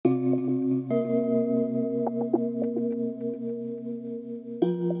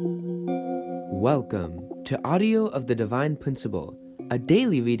Welcome to Audio of the Divine Principle, a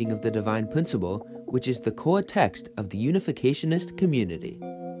daily reading of the Divine Principle, which is the core text of the Unificationist community.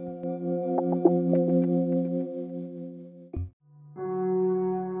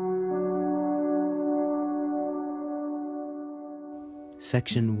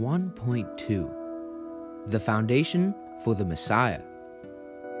 Section 1.2 The Foundation for the Messiah.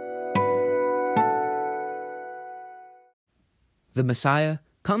 The Messiah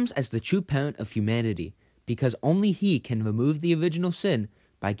comes as the true parent of humanity, because only he can remove the original sin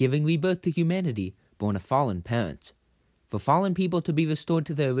by giving rebirth to humanity born of fallen parents. For fallen people to be restored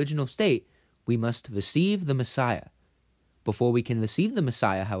to their original state, we must receive the Messiah. Before we can receive the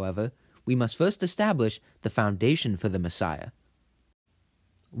Messiah, however, we must first establish the foundation for the Messiah.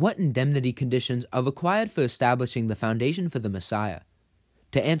 What indemnity conditions are required for establishing the foundation for the Messiah?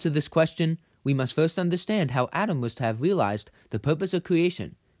 To answer this question, we must first understand how Adam was to have realized the purpose of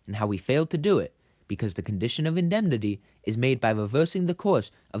creation and how he failed to do it, because the condition of indemnity is made by reversing the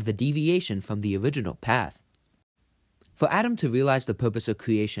course of the deviation from the original path. For Adam to realize the purpose of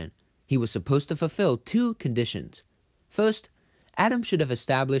creation, he was supposed to fulfill two conditions. First, Adam should have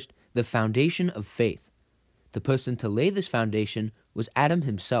established the foundation of faith. The person to lay this foundation was Adam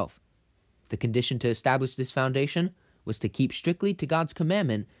himself. The condition to establish this foundation was to keep strictly to God's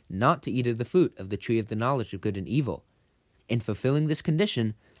commandment not to eat of the fruit of the tree of the knowledge of good and evil. In fulfilling this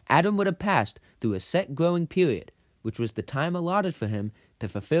condition, Adam would have passed through a set growing period, which was the time allotted for him to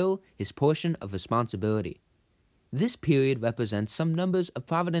fulfill his portion of responsibility. This period represents some numbers of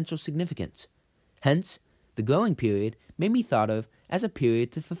providential significance. Hence, the growing period may be thought of as a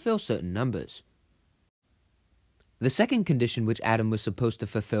period to fulfill certain numbers. The second condition which Adam was supposed to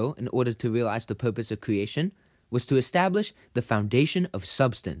fulfill in order to realize the purpose of creation was to establish the foundation of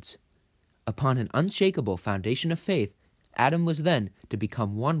substance. Upon an unshakable foundation of faith, Adam was then to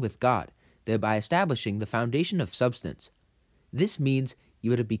become one with God, thereby establishing the foundation of substance. This means he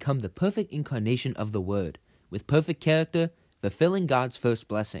would have become the perfect incarnation of the Word, with perfect character, fulfilling God's first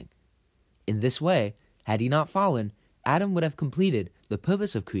blessing. In this way, had he not fallen, Adam would have completed the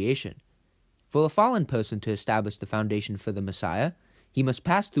purpose of creation. For a fallen person to establish the foundation for the Messiah, he must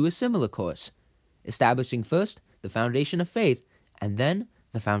pass through a similar course, establishing first the foundation of faith and then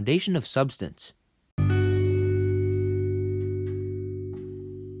the foundation of substance.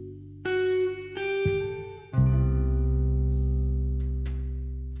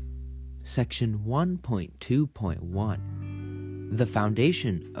 Section 1.2.1 The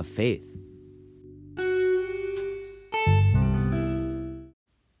Foundation of Faith.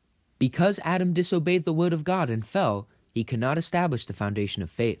 Because Adam disobeyed the word of God and fell, he could not establish the foundation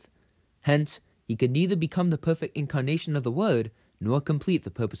of faith. Hence, he could neither become the perfect incarnation of the Word nor complete the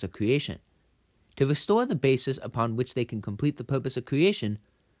purpose of creation. To restore the basis upon which they can complete the purpose of creation,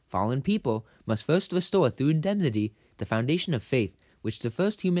 fallen people must first restore through indemnity the foundation of faith which the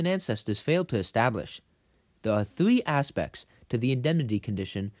first human ancestors failed to establish. There are three aspects to the indemnity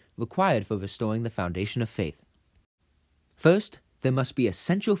condition required for restoring the foundation of faith. First, there must be a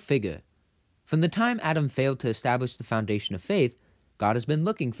central figure. From the time Adam failed to establish the foundation of faith, God has been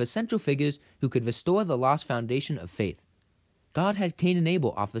looking for central figures who could restore the lost foundation of faith. God had Cain and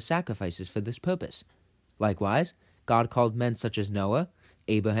Abel offer sacrifices for this purpose. Likewise, God called men such as Noah,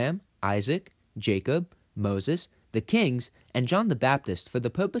 Abraham, Isaac, Jacob, Moses, the kings, and John the Baptist for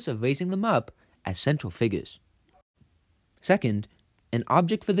the purpose of raising them up as central figures. Second, an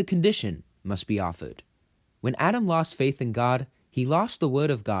object for the condition must be offered. When Adam lost faith in God, he lost the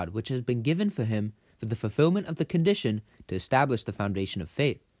word of God which has been given for him for the fulfillment of the condition to establish the foundation of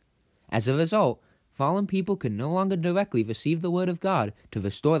faith. As a result, fallen people could no longer directly receive the word of God to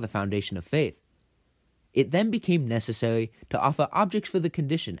restore the foundation of faith. It then became necessary to offer objects for the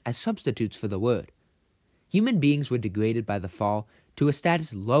condition as substitutes for the word. Human beings were degraded by the fall to a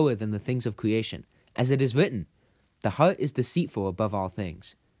status lower than the things of creation, as it is written, "The heart is deceitful above all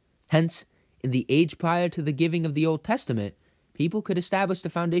things." Hence, in the age prior to the giving of the Old Testament, people could establish the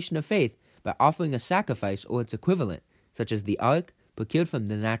foundation of faith by offering a sacrifice or its equivalent, such as the ark procured from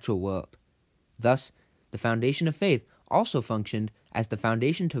the natural world. Thus, the foundation of faith also functioned as the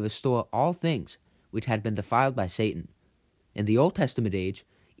foundation to restore all things which had been defiled by Satan. In the Old Testament age,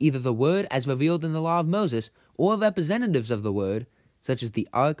 either the Word as revealed in the law of Moses or representatives of the Word, such as the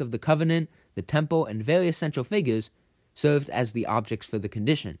Ark of the Covenant, the Temple, and various central figures, served as the objects for the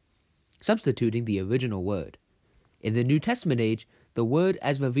condition, substituting the original Word. In the New Testament age, the Word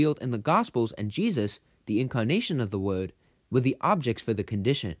as revealed in the Gospels and Jesus, the incarnation of the Word, were the objects for the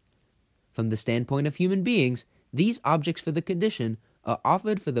condition. From the standpoint of human beings, these objects for the condition are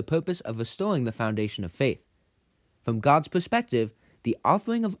offered for the purpose of restoring the foundation of faith. From God's perspective, the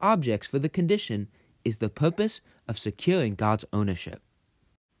offering of objects for the condition is the purpose of securing God's ownership.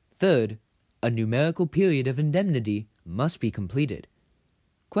 Third, a numerical period of indemnity must be completed.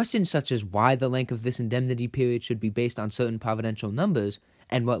 Questions such as why the length of this indemnity period should be based on certain providential numbers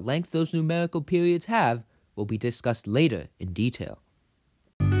and what length those numerical periods have will be discussed later in detail.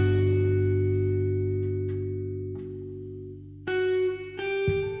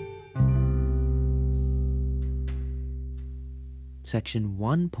 Section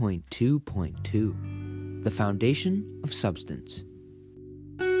 1.2.2 The Foundation of Substance.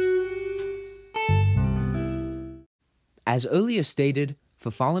 As earlier stated, for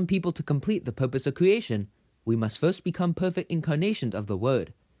fallen people to complete the purpose of creation, we must first become perfect incarnations of the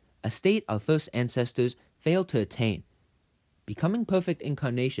Word, a state our first ancestors failed to attain. Becoming perfect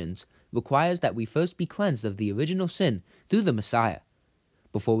incarnations requires that we first be cleansed of the original sin through the Messiah.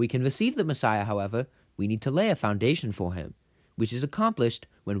 Before we can receive the Messiah, however, we need to lay a foundation for him, which is accomplished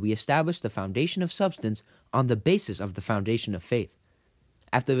when we establish the foundation of substance on the basis of the foundation of faith.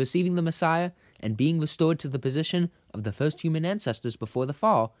 After receiving the Messiah and being restored to the position of the first human ancestors before the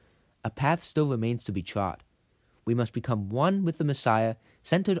fall, a path still remains to be trod. We must become one with the Messiah,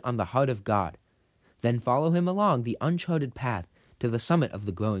 centered on the heart of God, then follow him along the uncharted path to the summit of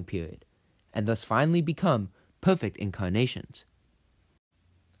the growing period, and thus finally become perfect incarnations.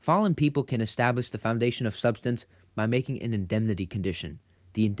 Fallen people can establish the foundation of substance by making an indemnity condition,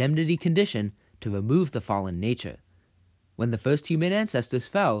 the indemnity condition to remove the fallen nature. When the first human ancestors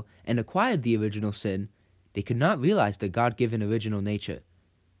fell and acquired the original sin, they could not realize the God-given original nature.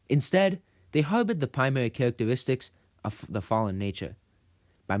 Instead, they harbored the primary characteristics of the fallen nature.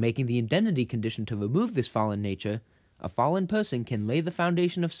 By making the indemnity condition to remove this fallen nature, a fallen person can lay the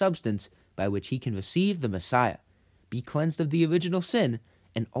foundation of substance by which he can receive the Messiah, be cleansed of the original sin,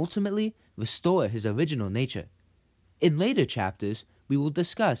 and ultimately restore his original nature. In later chapters, we will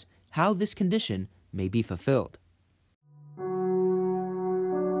discuss how this condition may be fulfilled.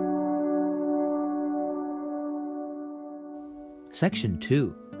 Section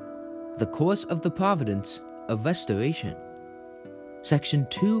 2. The Course of the Providence of Restoration. Section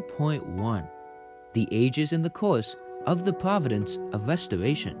 2.1. The Ages in the Course of the Providence of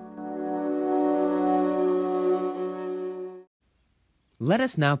Restoration. Let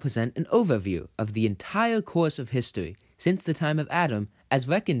us now present an overview of the entire course of history since the time of Adam as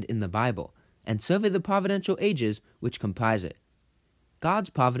reckoned in the Bible, and survey the providential ages which comprise it.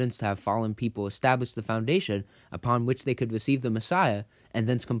 God's providence to have fallen people establish the foundation upon which they could receive the Messiah and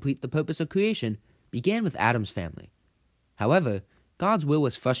thence complete the purpose of creation began with Adam's family. However, God's will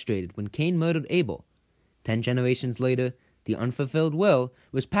was frustrated when Cain murdered Abel. 10 generations later, the unfulfilled will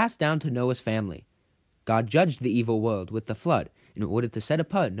was passed down to Noah's family. God judged the evil world with the flood in order to set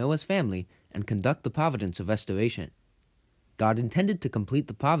apart Noah's family and conduct the providence of restoration. God intended to complete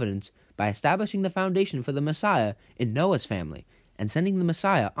the providence by establishing the foundation for the Messiah in Noah's family and sending the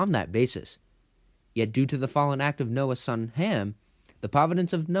Messiah on that basis. Yet due to the fallen act of Noah's son Ham, the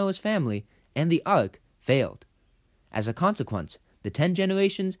providence of Noah's family and the ark failed. As a consequence, the 10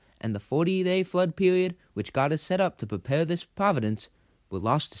 generations and the 40-day flood period which God has set up to prepare this providence were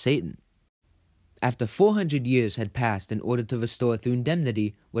lost to Satan. After 400 years had passed in order to restore through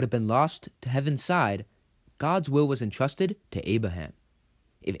indemnity what had been lost to heaven's side, God's will was entrusted to Abraham.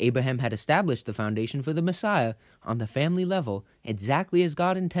 If Abraham had established the foundation for the Messiah on the family level exactly as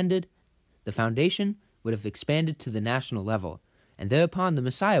God intended, the foundation would have expanded to the national level, and thereupon the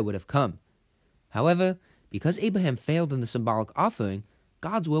Messiah would have come. However, because Abraham failed in the symbolic offering,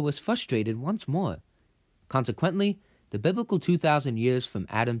 God's will was frustrated once more. Consequently, the biblical 2,000 years from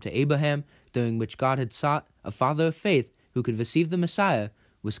Adam to Abraham, during which God had sought a father of faith who could receive the Messiah,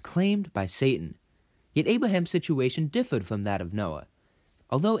 was claimed by Satan. Yet Abraham's situation differed from that of Noah.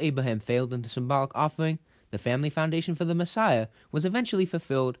 Although Abraham failed in the symbolic offering, the family foundation for the Messiah was eventually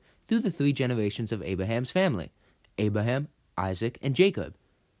fulfilled through the 3 generations of Abraham's family, Abraham, Isaac, and Jacob.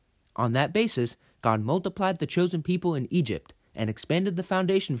 On that basis, God multiplied the chosen people in Egypt and expanded the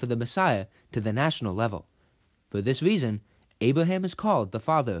foundation for the Messiah to the national level. For this reason, Abraham is called the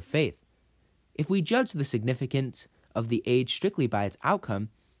father of faith. If we judge the significance of the age strictly by its outcome,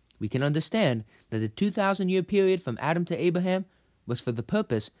 we can understand that the 2,000-year period from Adam to Abraham was for the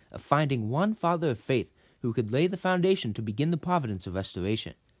purpose of finding one father of faith who could lay the foundation to begin the providence of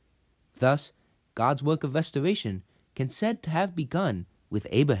restoration. Thus, God's work of restoration can be said to have begun with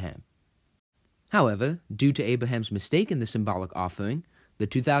Abraham. However, due to Abraham's mistake in the symbolic offering, the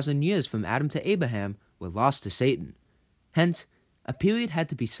 2,000 years from Adam to Abraham were lost to Satan. Hence, a period had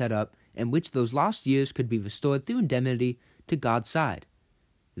to be set up in which those lost years could be restored through indemnity to God's side.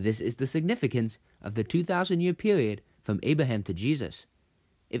 This is the significance of the 2,000-year period from Abraham to Jesus.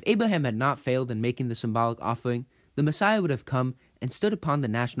 If Abraham had not failed in making the symbolic offering, the Messiah would have come and stood upon the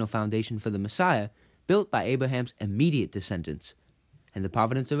national foundation for the Messiah built by Abraham's immediate descendants, and the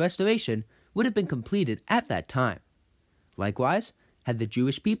providence of restoration would have been completed at that time. Likewise, had the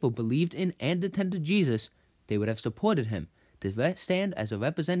Jewish people believed in and attended Jesus, they would have supported him to stand as a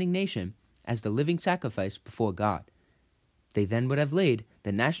representing nation as the living sacrifice before God. They then would have laid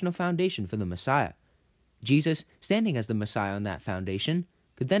the national foundation for the Messiah. Jesus, standing as the Messiah on that foundation,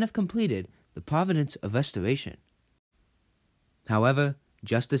 could then have completed the providence of restoration. However,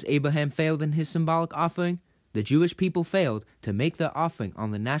 just as Abraham failed in his symbolic offering, the Jewish people failed to make their offering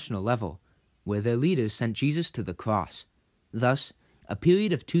on the national level, where their leaders sent Jesus to the cross. Thus, a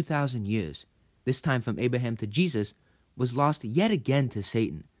period of 2,000 years, this time from Abraham to Jesus, was lost yet again to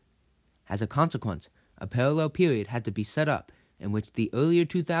Satan. As a consequence, a parallel period had to be set up in which the earlier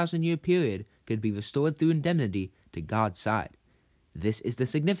 2,000-year period could be restored through indemnity to God's side. This is the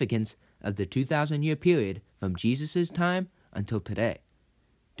significance of the 2,000-year period from Jesus' time until today.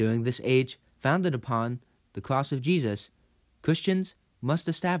 During this age, founded upon the cross of Jesus, Christians must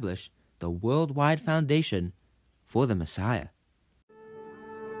establish the worldwide foundation for the Messiah.